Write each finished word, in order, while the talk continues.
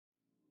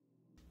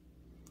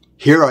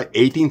Here are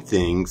 18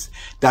 things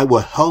that will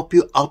help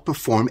you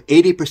outperform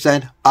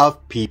 80%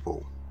 of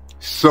people.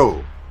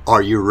 So,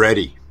 are you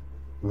ready?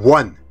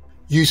 1.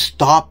 You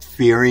stop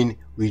fearing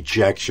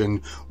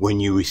rejection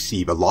when you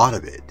receive a lot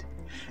of it.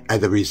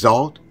 As a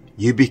result,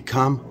 you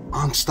become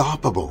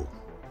unstoppable.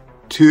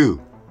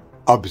 2.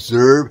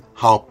 Observe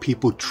how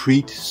people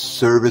treat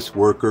service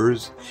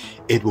workers.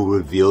 It will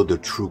reveal their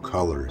true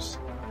colors.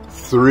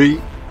 3.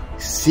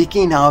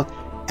 Seeking out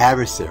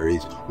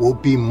adversaries will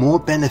be more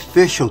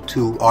beneficial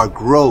to our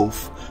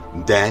growth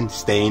than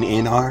staying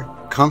in our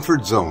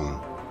comfort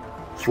zone.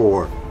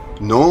 4.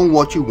 Knowing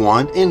what you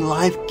want in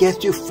life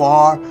gets you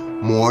far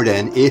more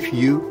than if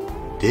you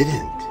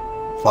didn't.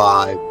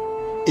 5.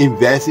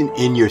 Investing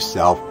in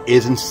yourself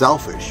isn't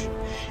selfish.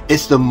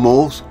 It's the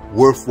most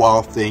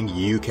worthwhile thing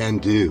you can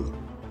do.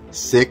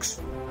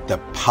 6. The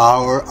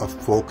power of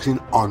focusing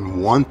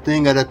on one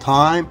thing at a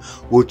time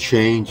will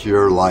change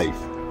your life.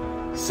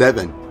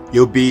 7.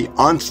 You'll be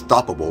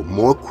unstoppable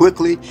more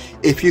quickly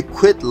if you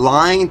quit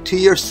lying to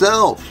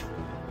yourself.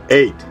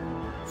 8.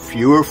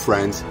 Fewer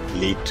friends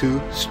lead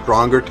to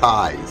stronger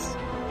ties.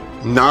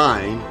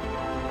 9.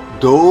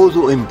 Those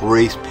who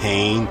embrace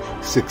pain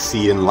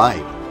succeed in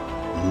life.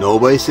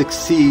 Nobody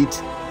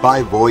succeeds by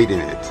avoiding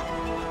it.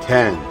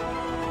 10.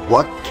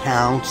 What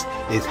counts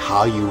is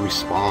how you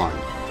respond,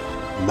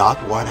 not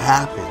what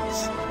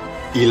happens.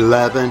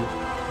 11.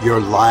 Your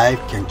life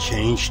can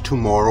change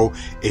tomorrow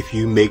if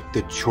you make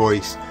the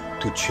choice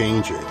to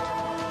change it.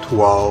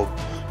 12.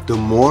 The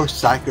more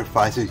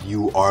sacrifices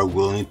you are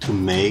willing to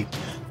make,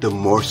 the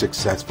more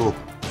successful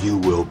you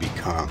will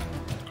become.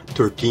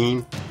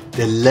 13.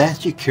 The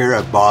less you care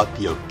about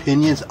the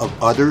opinions of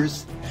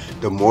others,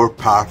 the more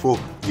powerful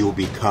you'll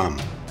become.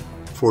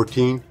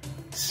 14.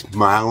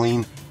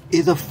 Smiling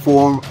is a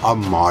form of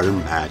modern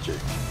magic.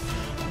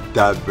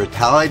 The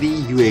vitality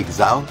you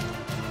exalt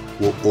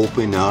will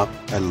open up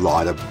a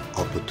lot of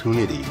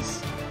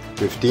opportunities.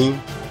 15.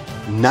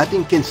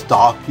 Nothing can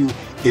stop you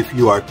if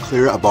you are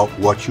clear about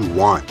what you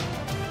want.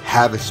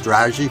 Have a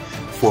strategy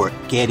for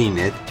getting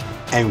it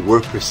and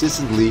work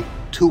persistently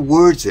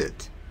towards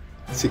it.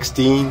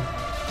 16.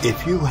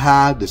 If you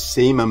have the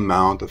same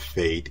amount of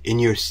faith in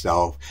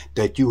yourself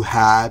that you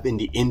have in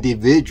the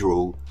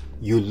individual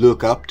you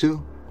look up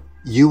to,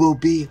 you will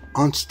be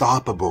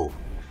unstoppable.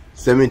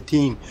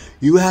 17.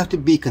 You have to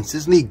be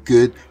consistently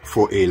good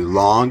for a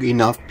long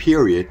enough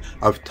period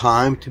of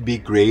time to be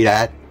great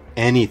at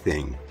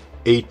anything.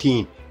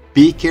 18.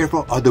 Be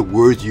careful of the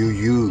words you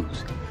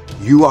use.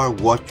 You are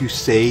what you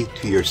say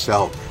to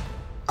yourself.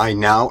 I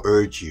now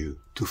urge you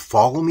to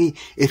follow me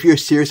if you're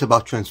serious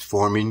about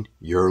transforming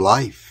your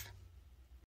life.